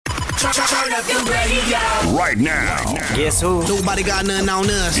Turn up your radio. Right now. Guess who? Nobody got nothing on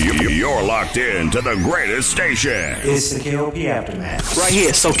us. You're locked in to the greatest station. It's the KOP Aftermath. Right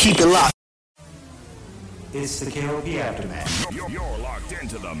here, so keep it locked. It's the KOP Aftermath. You're locked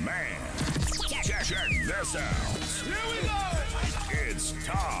into the man. Check this out. Here we go. It's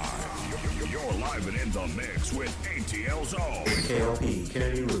time. You're live and in the mix with ATL Zone. KOP,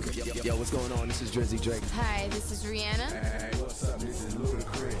 Kennedy Lucas. Yo, what's going on? This is Drizzy Drake. Hi, this is Rihanna. Hey, what's up? This is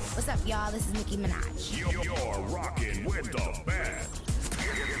Ludacris. What's up, y'all? This is Nicki Minaj. You're rocking with the best.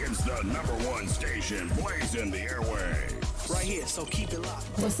 It's the #1 station blazing the airwaves. Right here, so keep it locked.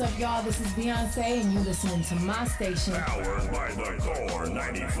 What's up, y'all? This is Beyonce, and you listening to my station. Powered by the Core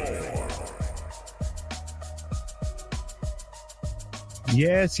 94.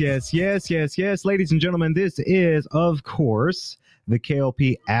 Yes. Ladies and gentlemen, this is, of course, the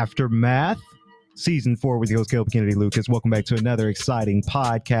KLP Aftermath, Season 4 with your host, KLP Kennedy Lucas. Welcome back to another exciting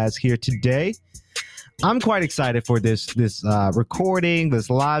podcast here today. I'm quite excited for this recording, this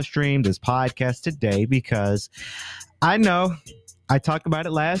live stream, this podcast today, because I know I talked about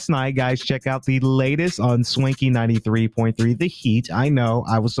it last night. Guys, check out the latest on Swanky 93.3, The Heat. I know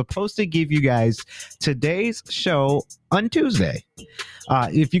I was supposed to give you guys today's show on Tuesday.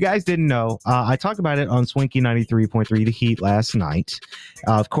 If you guys didn't know, I talked about it on Swanky 93.3, The Heat last night.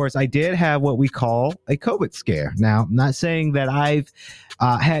 Of course, I did have what we call a COVID scare. Now, I'm not saying that I've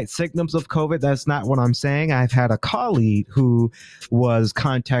had symptoms of COVID. That's not what I'm saying. I've had a colleague who was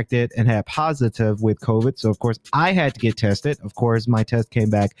contacted and had positive with COVID. So, of course, I had to get tested. Of course, my test came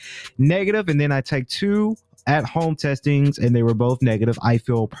back negative, and then I take 2 at-home testings, and they were both negative. I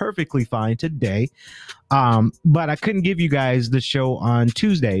feel perfectly fine today. But I couldn't give you guys the show on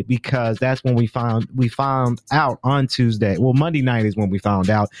Tuesday because that's when we found out on Tuesday. Well, Monday night is when we found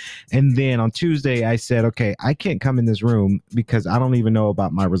out. And then on Tuesday, I said, okay, I can't come in this room because I don't even know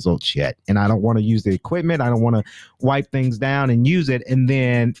about my results yet. And I don't want to use the equipment. I don't want to wipe things down and use it. And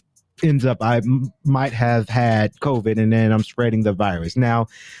then ends up I might have had COVID, and then I'm spreading the virus. Now,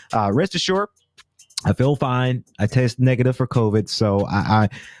 rest assured, I feel fine. I test negative for COVID. So I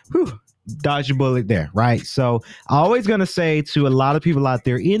dodged a bullet there, right? So I'm always going to say to a lot of people out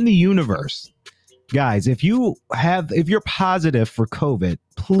there in the universe, guys, if you're positive for COVID,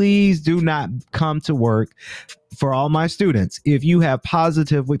 please do not come to work. For all my students, if you have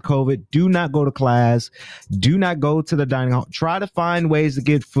positive with COVID, do not go to class. Do not go to the dining hall. Try to find ways to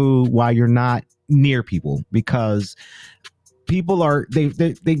get food while you're not near people, because people are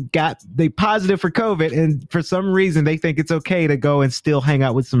they positive for COVID, and for some reason they think it's okay to go and still hang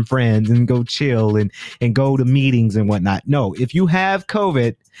out with some friends and go chill and go to meetings and whatnot. No, if you have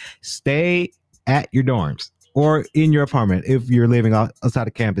COVID, stay at your dorms or in your apartment. If you're living outside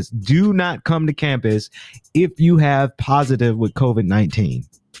of campus, do not come to campus if you have positive with COVID-19.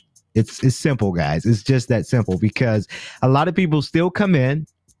 It's simple, guys. It's just that simple, because a lot of people still come in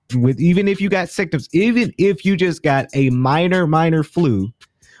with, even if you got symptoms, even if you just got a minor flu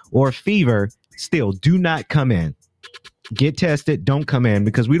or fever, still do not come in. Get tested. Don't come in,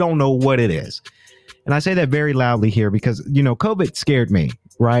 because we don't know what it is. And I say that very loudly here because, COVID scared me,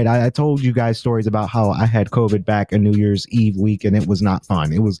 right? I told you guys stories about how I had COVID back on New Year's Eve week, and it was not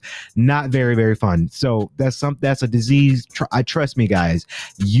fun. It was not very, very fun. So that's a disease. Trust me, guys,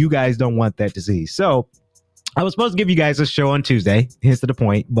 you guys don't want that disease. So I was supposed to give you guys a show on Tuesday, hence to the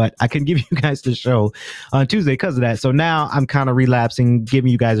point, but I couldn't give you guys the show on Tuesday because of that. So now I'm kind of relapsing, giving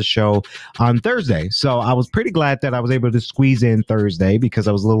you guys a show on Thursday. So I was pretty glad that I was able to squeeze in Thursday, because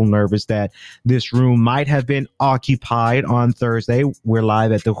I was a little nervous that this room might have been occupied on Thursday. We're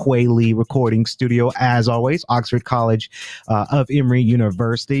live at the Huey Lee recording studio, as always, Oxford College of Emory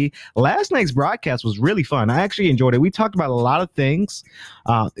University. Last night's broadcast was really fun. I actually enjoyed it. We talked about a lot of things.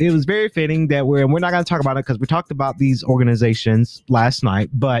 It was very fitting that we're not going to talk about it because we talked about these organizations last night,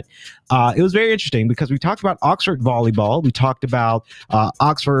 but it was very interesting because we talked about Oxford volleyball. We talked about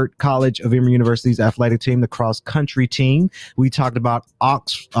Oxford College of Emory University's athletic team, the cross country team. We talked about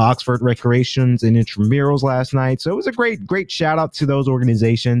Oxford recreations and intramurals last night. So it was a great shout out to those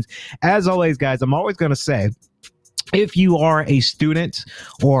organizations. As always, guys, I'm always going to say, if you are a student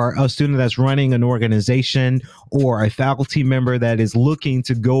or a student that's running an organization or a faculty member that is looking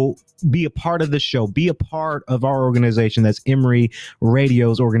to go be a part of the show, be a part of our organization, that's Emory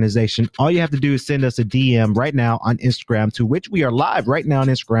Radio's organization, all you have to do is send us a DM right now on Instagram, to which we are live right now on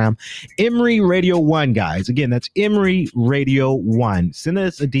Instagram, Emory Radio 1, guys. Again, that's Emory Radio 1. Send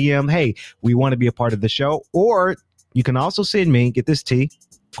us a DM. Hey, we want to be a part of the show. Or you can also send me, get this T.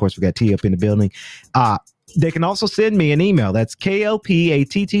 Of course, we got T up in the building. They can also send me an email. That's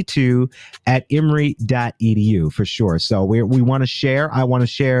klpatt2@emory.edu for sure. So we want to share. I want to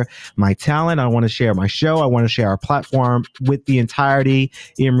share my talent. I want to share my show. I want to share our platform with the entirety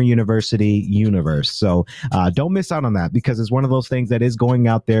Emory University universe. So don't miss out on that, because it's one of those things that is going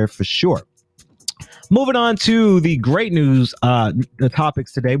out there for sure. Moving on to the great news, the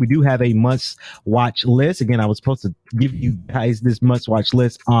topics today. We do have a must-watch list. Again, I was supposed to give you guys this must-watch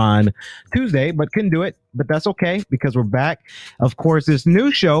list on Tuesday, but couldn't do it. But that's okay, because we're back. Of course, this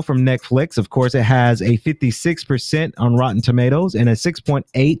new show from Netflix, of course, it has a 56% on Rotten Tomatoes and a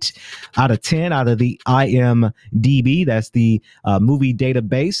 6.8 out of 10 out of the IMDb. That's the movie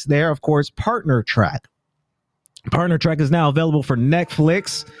database there. Of course, Partner Track. Partner Track is now available for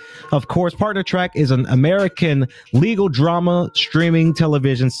Netflix. Of course, Partner Track is an American legal drama streaming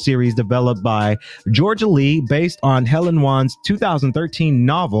television series developed by Georgia Lee based on Helen Wan's 2013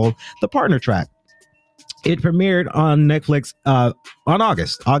 novel, The Partner Track. It premiered on Netflix on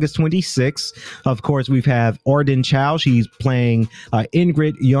August 26th. Of course, we have Arden Chow. She's playing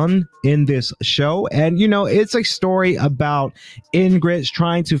Ingrid Yun in this show. And, you know, it's a story about Ingrid's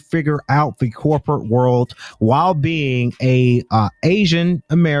trying to figure out the corporate world while being a Asian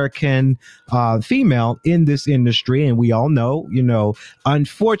American female in this industry. And we all know, you know,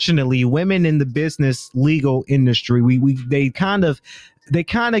 unfortunately, women in the business legal industry, they kind of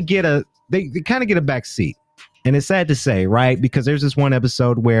get a back seat. And it's sad to say, right? Because there's this one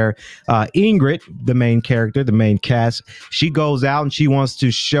episode where Ingrid, the main character, the main cast, she goes out and she wants to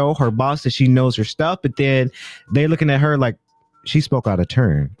show her boss that she knows her stuff. But then they're looking at her like she spoke out of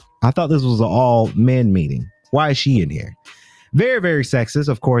turn. I thought this was an all men meeting. Why is she in here? Very, very sexist.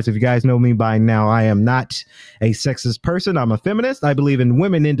 Of course, if you guys know me by now, I am not a sexist person. I'm a feminist. I believe in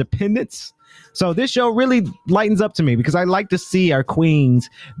women independence. So this show really lightens up to me, because I like to see our queens,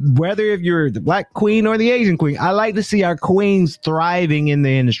 whether if you're the black queen or the Asian queen, I like to see our queens thriving in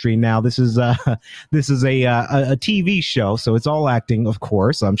the industry. Now, this is a TV show, so it's all acting, of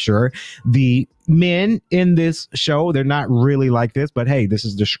course. I'm sure the men in this show, they're not really like this, but hey, this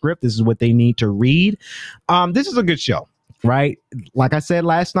is the script. This is what they need to read. This is a good show. Right. Like I said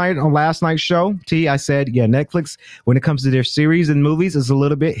last night on last night's show, I said, yeah, Netflix, when it comes to their series and movies, is a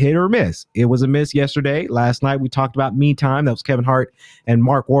little bit hit or miss. It was a miss yesterday. Last night, we talked about Me Time. That was Kevin Hart and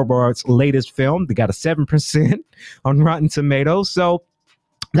Mark Wahlberg's latest film. They got a 7% on Rotten Tomatoes. So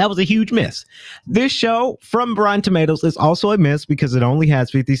that was a huge miss. This show from Rotten Tomatoes is also a miss because it only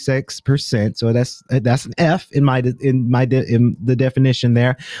has 56%. So that's an F in the definition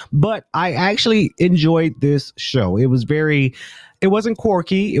there. But I actually enjoyed this show. It wasn't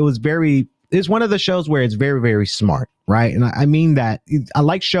quirky. It's one of the shows where it's very, very smart, right? And I mean that. I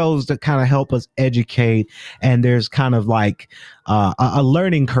like shows that kind of help us educate, and there's kind of like a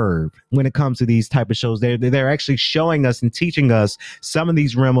learning curve when it comes to these type of shows. They're actually showing us and teaching us some of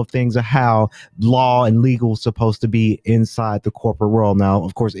these realm of things of how law and legal is supposed to be inside the corporate world. Now,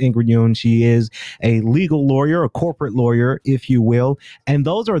 of course, Ingrid Yun, she is a legal lawyer, a corporate lawyer, if you will. And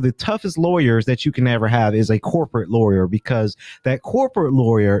those are the toughest lawyers that you can ever have, is a corporate lawyer, because that corporate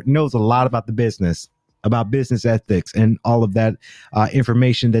lawyer knows a lot about the business, about business ethics and all of that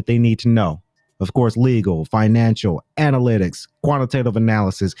information that they need to know. Of course, legal, financial, analytics, quantitative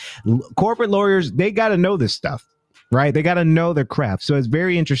analysis. Corporate lawyers, they got to know this stuff, right? They got to know their craft. So it's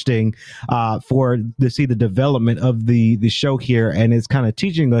very interesting to see the development of the show here. And it's kind of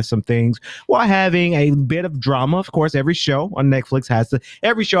teaching us some things while having a bit of drama. Of course, every show on Netflix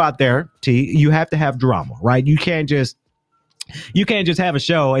every show out there, you have to have drama, right? You can't just have a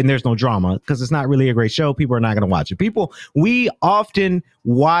show and there's no drama, because it's not really a great show. People are not going to watch it. We often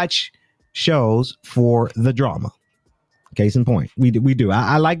watch shows for the drama. Case in point, we do.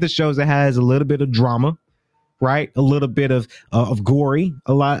 I like the shows that has a little bit of drama, right? A little bit of gory,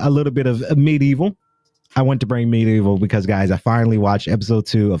 a little bit of medieval. I went to bring medieval because, guys, I finally watched episode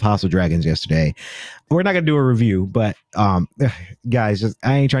 2 of House of Dragons yesterday. We're not gonna do a review, but guys,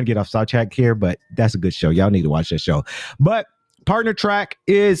 I ain't trying to get off sidetrack here, but that's a good show. Y'all need to watch that show. But Partner Track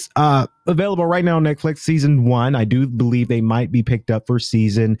is available right now on Netflix, season 1. I do believe they might be picked up for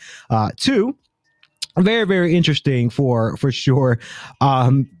season 2. Very, very interesting for sure.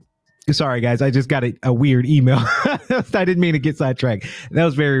 Sorry, guys, I just got a weird email. I didn't mean to get sidetracked. That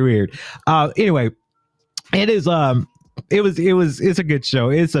was very weird. Anyway, it is it's a good show.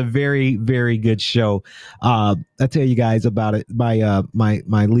 It's a very, very good show. I'll tell you guys about it. My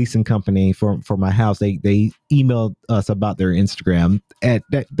leasing company for my house, they emailed us about their Instagram, and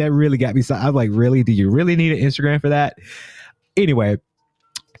that really got me. So I'm like, really? Do you really need an Instagram for that? Anyway,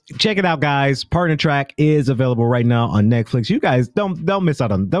 check it out, guys. Partner Track is available right now on Netflix. You guys don't miss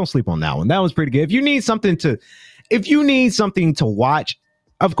out on. Don't sleep on that one. That was pretty good. If you need something to watch,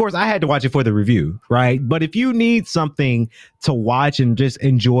 of course, I had to watch it for the review, right? But if you need something to watch and just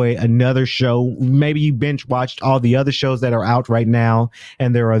enjoy another show, maybe you binge watched all the other shows that are out right now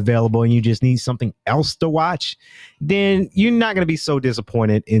and they're available and you just need something else to watch, then you're not going to be so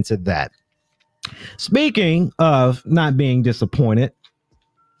disappointed into that. Speaking of not being disappointed,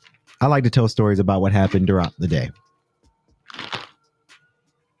 I like to tell stories about what happened throughout the day.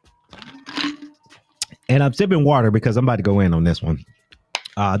 And I'm sipping water because I'm about to go in on this one.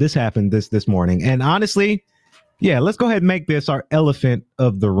 This happened this morning. And honestly, yeah, let's go ahead and make this our elephant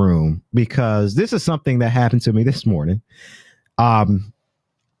of the room because this is something that happened to me this morning. And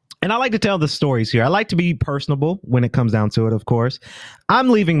I like to tell the stories here. I like to be personable when it comes down to it, of course. I'm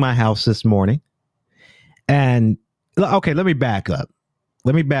leaving my house this morning. And okay, let me back up.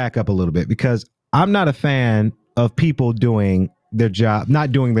 Let me back up a little bit because I'm not a fan of people doing their job,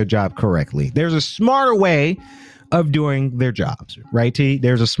 not doing their job correctly. There's a smarter way of doing their jobs, right, T?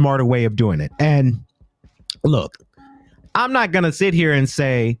 There's a smarter way of doing it. And look, I'm not going to sit here and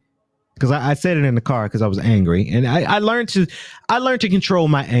say, because I said it in the car because I was angry. And I learned to control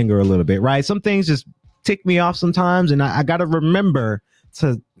my anger a little bit, right? Some things just tick me off sometimes. And I got to remember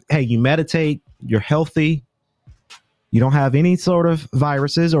to, hey, you meditate, you're healthy. You don't have any sort of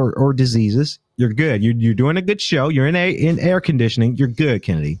viruses or diseases. You're good. You're doing a good show. You're in air conditioning. You're good,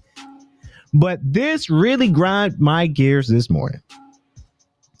 Kennedy. But this really grind my gears this morning.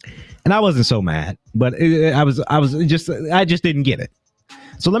 And I wasn't so mad, but I just didn't get it.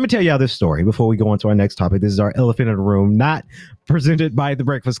 So let me tell y'all this story before we go on to our next topic. This is our elephant in the room, not presented by The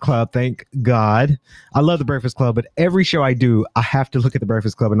Breakfast Club. Thank God. I love The Breakfast Club, but every show I do, I have to look at The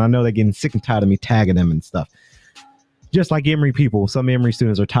Breakfast Club, and I know they're getting sick and tired of me tagging them and stuff. Just like Emory people, some Emory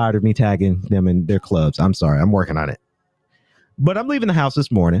students are tired of me tagging them in their clubs. I'm sorry, I'm working on it. But I'm leaving the house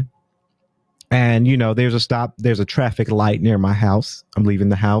this morning, and there's a traffic light near my house. I'm leaving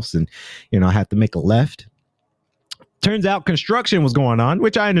the house, and I have to make a left. Turns out construction was going on,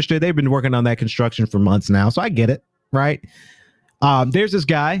 which I understood. They've been working on that construction for months now, so I get it, right? There's this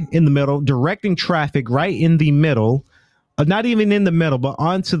guy in the middle directing traffic right in the middle, not even in the middle, but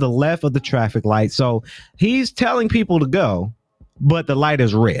onto the left of the traffic light. So he's telling people to go, but the light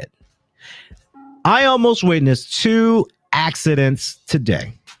is red. I almost witnessed 2 accidents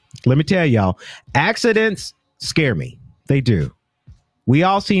today. Let me tell y'all, accidents scare me. They do. We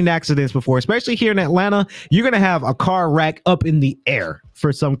all seen accidents before, especially here in Atlanta. You're going to have a car wreck up in the air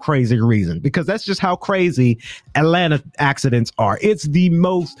for some crazy reason, because that's just how crazy Atlanta accidents are. It's the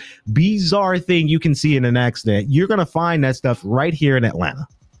most bizarre thing you can see in an accident. You're going to find that stuff right here in Atlanta.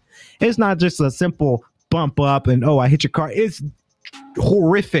 It's not just a simple bump up and, oh, I hit your car. It's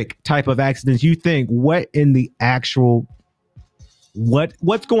horrific type of accidents. You think, what in the actual,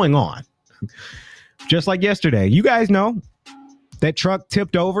 what's going on? Just like yesterday, you guys know. That truck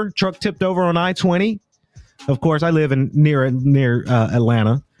tipped over on I-20. Of course, I live in near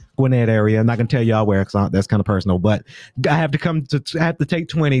Atlanta, Gwinnett area. I'm not going to tell y'all where because that's kind of personal, but I have to take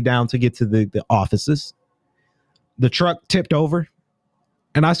 20 down to get to the offices. The truck tipped over,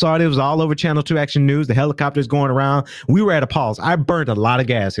 and I saw it. It was all over Channel 2 Action News. The helicopters going around. We were at a pause. I burned a lot of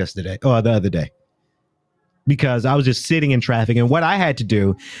gas the other day, because I was just sitting in traffic. And what I had to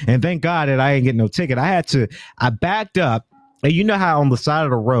do, and thank God that I didn't get no ticket, I backed up. And you know how on the side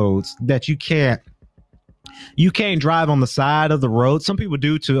of the roads that you can't drive on the side of the road. Some people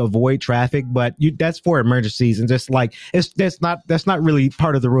do to avoid traffic, but that's for emergencies, and just like that's not really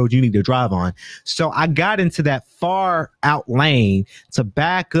part of the road you need to drive on. So I got into that far out lane to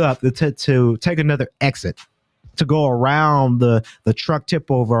back up to take another exit to go around the truck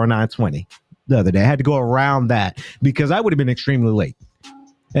tip over on I-20 the other day. I had to go around that because I would have been extremely late.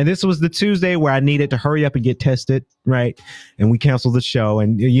 And this was the Tuesday where I needed to hurry up and get tested, right? And we canceled the show,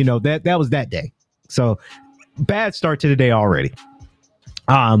 and that was that day. So bad start to the day already.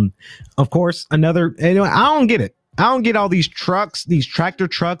 Of course, I don't get it. I don't get all these trucks, these tractor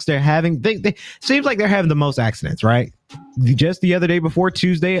trucks they're having. They seems like they're having the most accidents, right? Just the other day before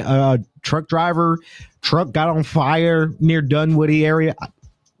Tuesday, a truck got on fire near Dunwoody area.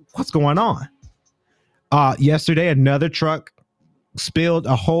 What's going on? Yesterday, another truck spilled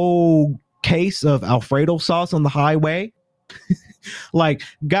a whole case of Alfredo sauce on the highway. Like,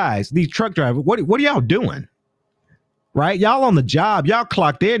 guys, these truck drivers, what are y'all doing? Right? Y'all on the job, y'all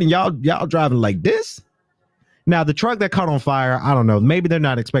clocked in, and y'all driving like this. Now, the truck that caught on fire, I don't know, maybe they're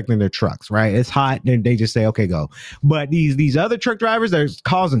not expecting their trucks, right? It's hot, and they just say, okay, go. But these other truck drivers that are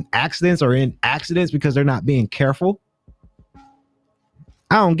causing accidents or in accidents because they're not being careful,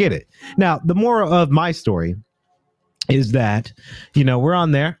 I don't get it. Now, the moral of my story is that, we're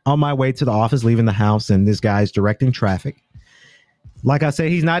on my way to the office, leaving the house, and this guy's directing traffic. Like I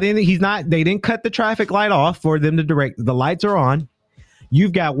said, they didn't cut the traffic light off for them to direct. The lights are on.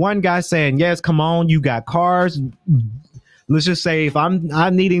 You've got one guy saying, yes, come on. You got cars. Let's just say if I'm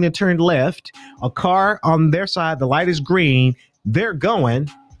needing to turn left, a car on their side, the light is green, they're going,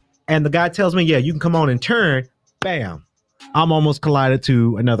 and the guy tells me, yeah, you can come on and turn. Bam. I'm almost collided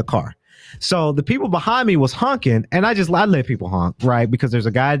to another car. So the people behind me was honking, and I let people honk, right? Because there's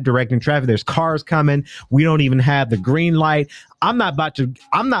a guy directing traffic. There's cars coming. We don't even have the green light. I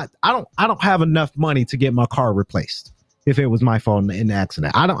don't have enough money to get my car replaced if it was my fault in the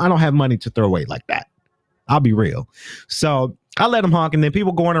accident. I don't have money to throw away like that. I'll be real. So I let him honk, and then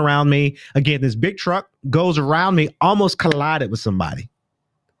people going around me. Again, this big truck goes around me, almost collided with somebody.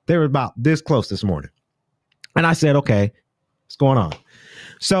 They were about this close this morning. And I said, okay, what's going on?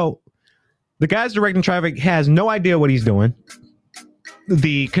 So the guy's directing traffic has no idea what he's doing.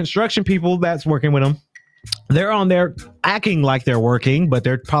 The construction people that's working with him, they're on there acting like they're working, but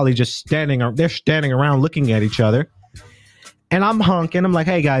they're probably just standing around looking at each other. And I'm honking. I'm like,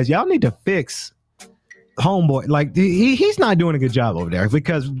 hey, guys, y'all need to fix homeboy. Like, he's not doing a good job over there,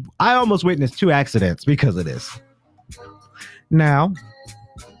 because I almost witnessed 2 accidents because of this. Now,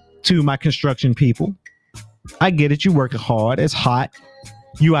 to my construction people, I get it. You work hard. It's hot.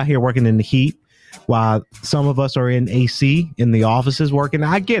 You out here working in the heat while some of us are in AC in the offices working.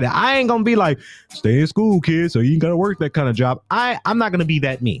 I get it. I ain't going to be like, stay in school, kids, so you ain't got to work that kind of job. I'm not going to be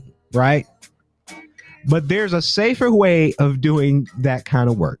that mean, right? But there's a safer way of doing that kind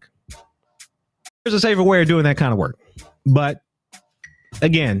of work. But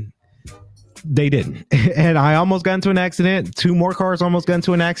again, they didn't. And I almost got into an accident. 2 more cars almost got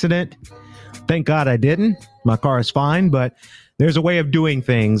into an accident. Thank God I didn't. My car is fine, but there's a way of doing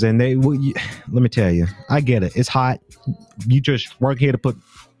things. And let me tell you, I get it. It's hot. You just work here to put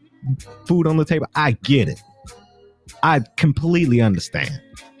food on the table. I get it. I completely understand.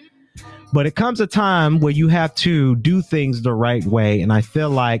 But it comes a time where you have to do things the right way. And I feel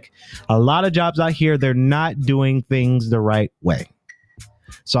like a lot of jobs out here, they're not doing things the right way.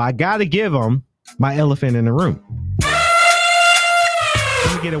 So I got to give them my elephant in the room.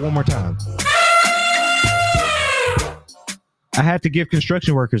 Let me get it one more time. I have to give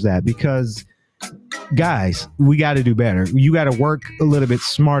construction workers that, because guys, we got to do better. You got to work a little bit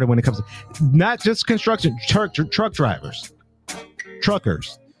smarter when it comes to not just construction, truck drivers,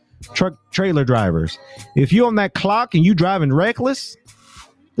 truckers, trailer drivers. If you on that clock and you driving reckless,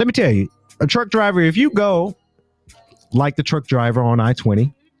 let me tell you, a truck driver, if you go like the truck driver on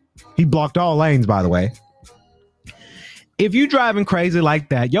I-20, he blocked all lanes, by the way. If you driving crazy like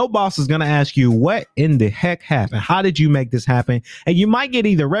that, your boss is going to ask you, what in the heck happened? How did you make this happen? And you might get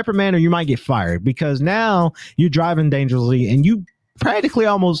either reprimanded or you might get fired, because now you're driving dangerously and you practically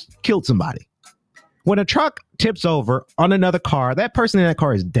almost killed somebody. When a truck tips over on another car, that person in that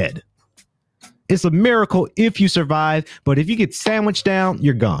car is dead. It's a miracle if you survive, but if you get sandwiched down,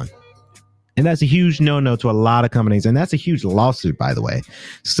 you're gone. And that's a huge no-no to a lot of companies. And that's a huge lawsuit, by the way.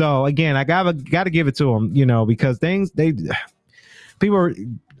 So again, I gotta give it to them, because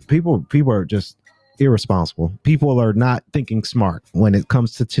people are just irresponsible. People are not thinking smart when it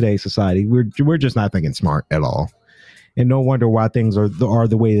comes to today's society. We're just not thinking smart at all. And no wonder why things are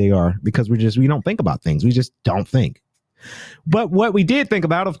the way they are, because we don't think about things. We just don't think. But what we did think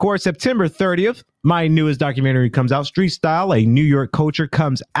about, of course, September 30th, my newest documentary comes out, Street Style, a New York culture,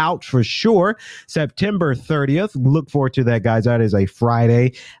 comes out for sure. September 30th. Look forward to that, guys. That is a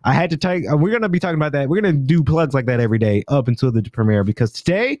Friday. I had to we're going to be talking about that. We're going to do plugs like that every day up until the premiere, because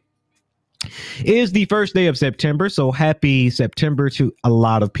today is the first day of September. So happy September to a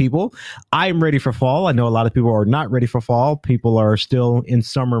lot of people. I'm ready for fall. I know a lot of people are not ready for fall. People are still in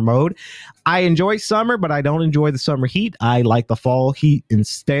summer mode. I enjoy summer, but I don't enjoy the summer heat. I like the fall heat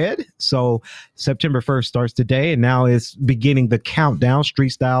instead. So September 1st starts today, and now is beginning the countdown. Street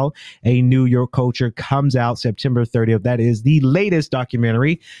Style, a New York culture, comes out September 30th. That is the latest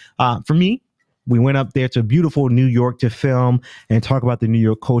documentary for me. We went up there to beautiful New York to film and talk about the New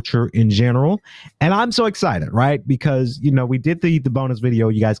York culture in general. And I'm so excited, right? Because, we did the bonus video.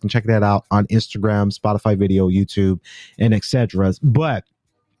 You guys can check that out on Instagram, Spotify video, YouTube, and etc. But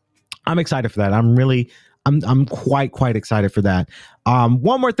I'm excited for that. I'm quite excited for that.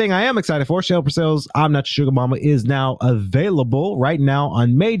 One more thing I am excited for, Shell Purcell's I'm Not Your Sugar Mama is now available right now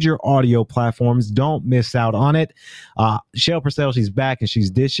on major audio platforms. Don't miss out on it. Shell Purcell, she's back and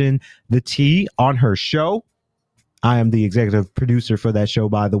she's dishing the tea on her show. I am the executive producer for that show,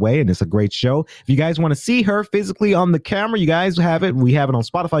 by the way, and it's a great show. If you guys want to see her physically on the camera, you guys have it. We have it on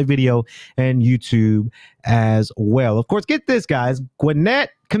Spotify video and YouTube as well. Of course, get this, guys.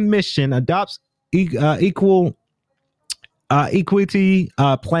 Gwinnett Commission adopts equity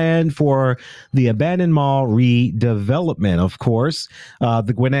plan for the abandoned mall redevelopment. Of course,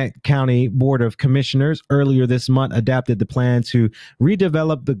 the Gwinnett County Board of Commissioners earlier this month adopted the plan to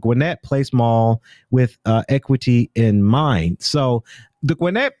redevelop the Gwinnett Place Mall with equity in mind. So the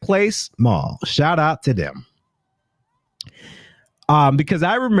Gwinnett Place Mall, shout out to them. Because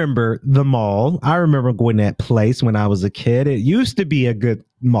I remember the mall. I remember Gwinnett Place when I was a kid. It used to be a good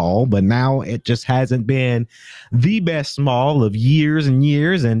mall, but now it just hasn't been the best mall of years and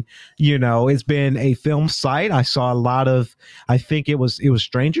years. And, you know, it's been a film site. I saw a lot of, I think it was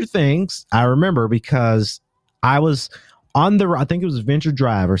Stranger Things. I remember because I was on I think it was Venture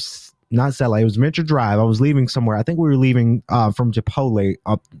Drive or not Satellite. It was Venture Drive. I was leaving somewhere. I think we were leaving from Chipotle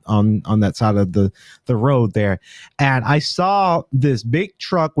up on that side of the road there. And I saw this big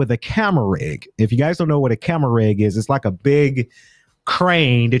truck with a camera rig. If you guys don't know what a camera rig is, it's like a big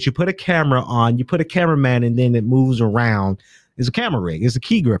crane that you put a camera on. You put a cameraman and then it moves around. It's a camera rig. It's a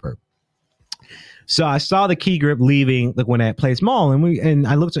key gripper. So I saw the key grip leaving the Gwinnett Place Mall, and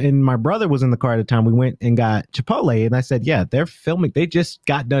I looked, and my brother was in the car at the time. We went and got Chipotle, and I said, "Yeah, they're filming. They just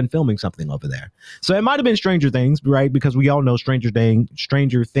got done filming something over there." So it might have been Stranger Things, right? Because we all know Stranger Things.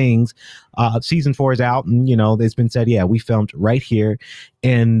 Season 4 is out, and you know it's been said, yeah, we filmed right here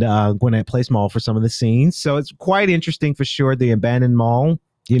in Gwinnett Place Mall for some of the scenes. So it's quite interesting for sure. The abandoned mall.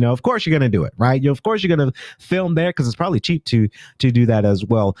 You know, of course you're going to do it, right? Of course you're going to film there because it's probably cheap to do that as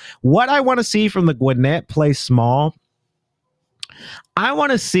well. What I want to see from the Gwinnett Place Mall, I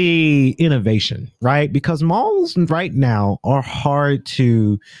want to see innovation, right? Because malls right now are hard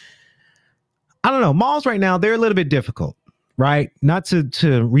to, I don't know, malls right now, they're a little bit difficult, right? Not to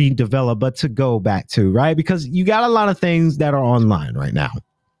redevelop, but to go back to, right? Because you got a lot of things that are online right now.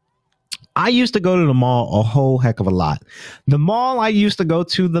 I used to go to the mall a whole heck of a lot. The mall I used to go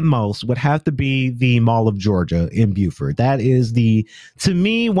to the most would have to be the Mall of Georgia in Beaufort. That is to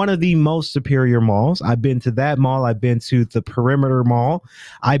me, one of the most superior malls. I've been to that mall. I've been to the Perimeter Mall.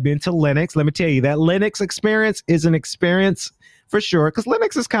 I've been to Lenox. Let me tell you, that Lenox experience is an experience for sure, because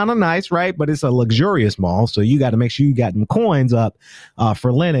Lenox is kind of nice, right? But it's a luxurious mall, so you got to make sure you got them coins up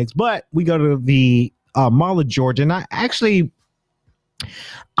for Lenox. But we go to the Mall of Georgia, and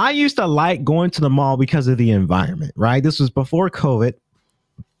I used to like going to the mall because of the environment, right? This was before COVID.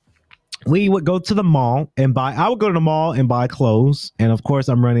 We would go to the mall and I would go to the mall and buy clothes. And of course,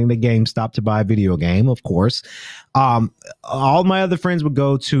 I'm running the GameStop to buy a video game, of course. All my other friends would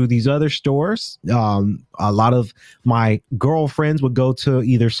go to these other stores. A lot of my girlfriends would go to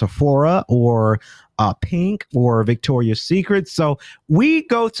either Sephora or Pink or Victoria's Secret. So we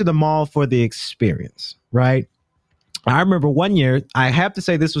go to the mall for the experience, right? I remember one year, I have to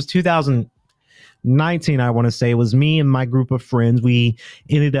say this was 2019, I want to say. It was me and my group of friends. We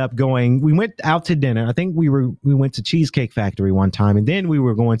ended up we went out to dinner. I think we went to Cheesecake Factory one time, and then we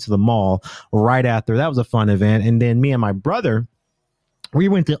were going to the mall right after. That was a fun event. And then me and my brother, we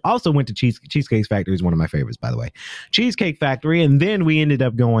also went to Cheesecake Factory, is one of my favorites, by the way. Cheesecake Factory. And then we ended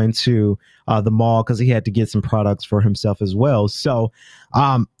up going to the mall because he had to get some products for himself as well. So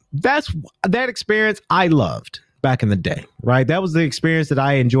that experience I loved back in the day, right? That was the experience that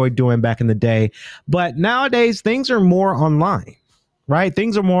I enjoyed doing back in the day. But nowadays, things are more online, right?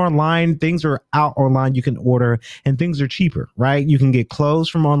 Things are more online. Things are out online. You can order, and things are cheaper, right? You can get clothes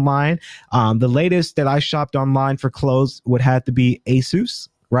from online. The latest that I shopped online for clothes would have to be ASUS,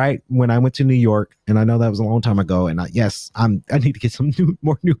 right? When I went to New York, and I know that was a long time ago, and I need to get some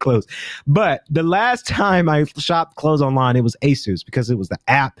more new clothes. But the last time I shopped clothes online, it was ASUS, because it was the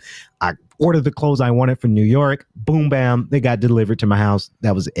app. I ordered the clothes I wanted from New York. Boom, bam, they got delivered to my house.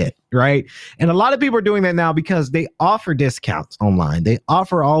 That was it, right? And a lot of people are doing that now because they offer discounts online. They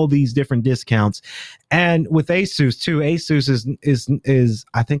offer all these different discounts. And with ASUS too, ASUS is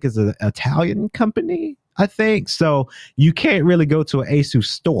I think is an Italian company, I think. So you can't really go to an ASUS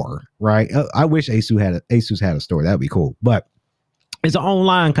store, right? I wish ASUS had a store. That'd be cool. But it's an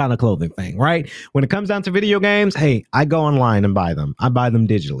online kind of clothing thing, right? When it comes down to video games, hey, I go online and buy them. I buy them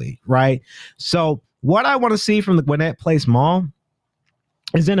digitally, right? So what I want to see from the Gwinnett Place Mall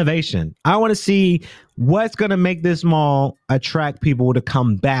is innovation. I want to see what's going to make this mall attract people to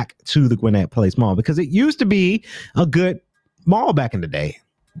come back to the Gwinnett Place Mall, because it used to be a good mall back in the day.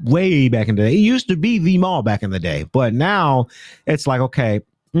 Way back in the day. It used to be the mall back in the day. But now it's like, okay,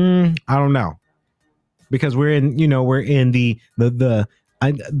 I don't know. Because we're in the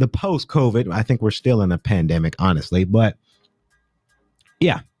the post-COVID, I think we're still in a pandemic, honestly. But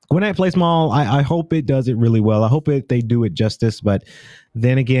yeah, Gwinnett Place Mall, I hope it does it really well. I hope they do it justice. But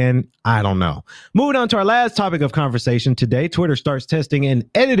then again, I don't know. Moving on to our last topic of conversation today. Twitter starts testing an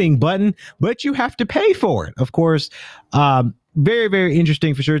editing button, but you have to pay for it. Of course, very, very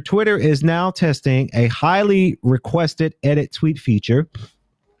interesting for sure. Twitter is now testing a highly requested edit tweet feature.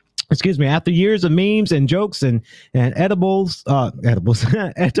 Excuse me, after years of memes and jokes and edible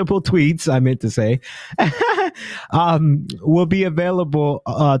tweets, I meant to say, will be available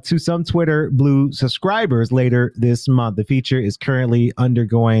to some Twitter Blue subscribers later this month. The feature is currently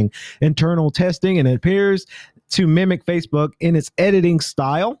undergoing internal testing and it appears to mimic Facebook in its editing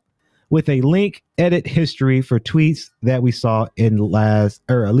style, with a link edit history for tweets that we saw in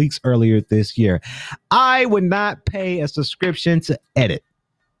leaks earlier this year. I would not pay a subscription to edit.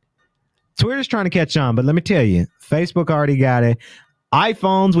 Twitter's trying to catch on, but let me tell you, Facebook already got it.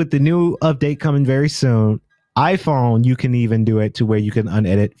 iPhones, with the new update coming very soon, iPhone, you can even do it to where you can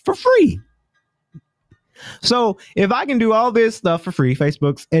unedit for free. So if I can do all this stuff for free,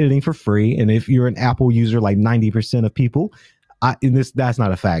 Facebook's editing for free, and if you're an Apple user, like 90% of people, that's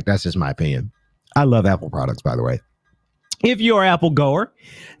not a fact. That's just my opinion. I love Apple products, by the way. If you're an Apple goer,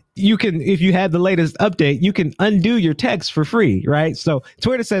 you can, if you have the latest update, you can undo your text for free, right? So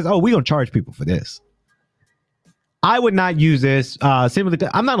Twitter says, oh, we're going to charge people for this. I would not use this. Simply,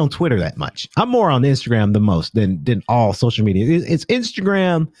 I'm not on Twitter that much. I'm more on Instagram the most than all social media. It's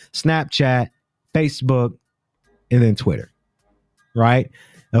Instagram, Snapchat, Facebook, and then Twitter, right?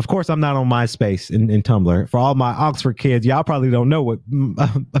 Of course, I'm not on MySpace and Tumblr. For all my Oxford kids, y'all probably don't know what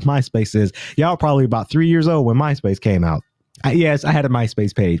MySpace is. Y'all probably about 3 years old when MySpace came out. Yes, I had a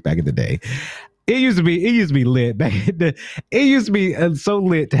MySpace page back in the day. It used to be lit. It used to be so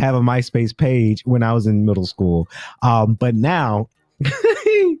lit to have a MySpace page when I was in middle school. But now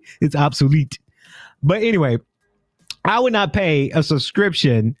it's obsolete. But anyway, I would not pay a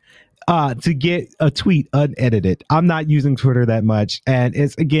subscription to get a tweet unedited. I'm not using Twitter that much. And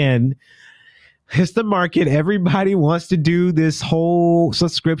it's the market. Everybody wants to do this whole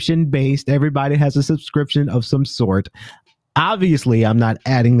subscription based. Everybody has a subscription of some sort. Obviously, I'm not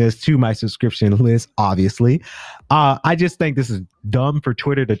adding this to my subscription list, obviously. I just think this is dumb for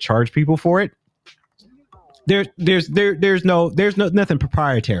Twitter to charge people for it. There's nothing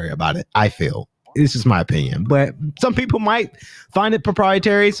proprietary about it, I feel. This is my opinion. But some people might find it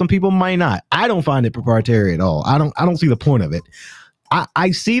proprietary, some people might not. I don't find it proprietary at all. I don't see the point of it.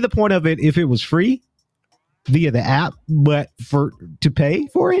 I see the point of it if it was free via the app, but to pay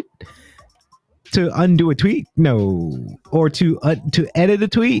for it, to undo a tweet, no, or to edit a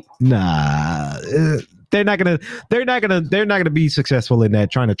tweet, nah. They're not gonna be successful in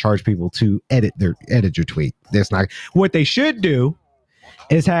that, trying to charge people to edit your tweet. That's not what they should do.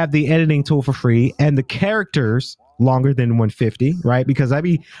 Is have the editing tool for free and the characters longer than 150, right? Because I'd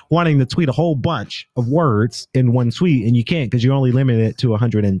be wanting to tweet a whole bunch of words in one tweet, and you can't because you're only limited to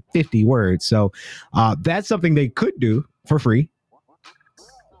 150 words. So that's something they could do for free.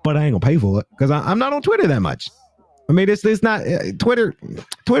 But I ain't gonna pay for it because I'm not on Twitter that much. I mean, it's not Twitter.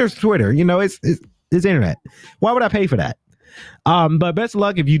 Twitter's Twitter. You know, it's internet. Why would I pay for that? But best of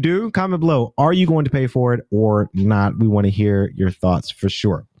luck if you do. Comment below. Are you going to pay for it or not? We want to hear your thoughts for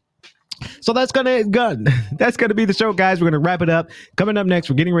sure. So that's gonna be the show, guys. We're gonna wrap it up. Coming up next,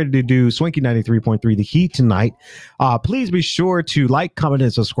 we're getting ready to do Swanky 93.3 The Heat tonight. Please be sure to like, comment,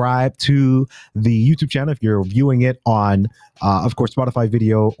 and subscribe to the YouTube channel if you're viewing it on of course Spotify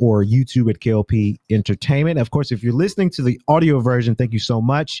video or YouTube at KLP Entertainment. Of course, if you're listening to the audio version, thank you so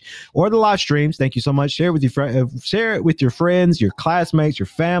much. Or the live streams, thank you so much. Share it with your friends, your classmates, your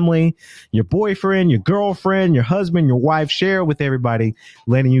family, your boyfriend, your girlfriend, your husband, your wife. Share it with everybody,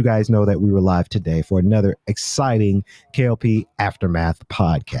 letting you guys know that we were live today for another exciting KLP Aftermath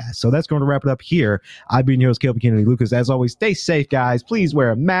podcast. So that's going to wrap it up here. I've been your host, KLP Kennedy Lucas. As always, stay safe, guys. Please wear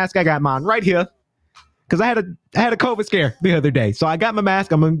a mask. I got mine right here because I had a COVID scare the other day. So I got my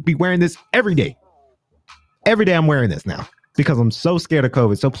mask. I'm going to be wearing this every day. Every day I'm wearing this now because I'm so scared of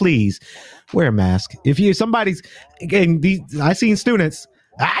COVID. So please wear a mask. If you somebody's getting I seen students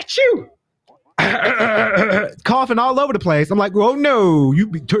achoo coughing all over the place. I'm like, oh no,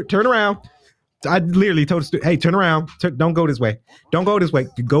 you turn around. I literally told the student, hey, turn around. Don't go this way. Don't go this way.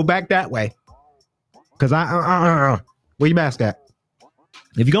 Go back that way. Because where your mask at?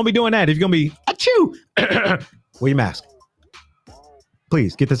 If you're going to be doing that, if you're going to be achoo, wear your mask.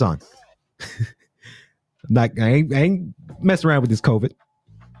 Please get this on. I ain't messing around with this COVID.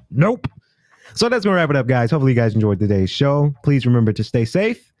 Nope. So that's going to wrap it up, guys. Hopefully you guys enjoyed today's show. Please remember to stay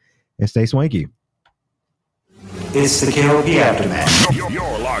safe and stay swanky. It's the KOP Aftermath.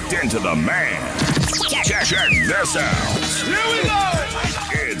 You're locked into the man. Check this out. Here we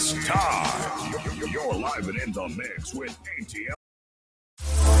go. It's time. You're live and in the mix with ATL.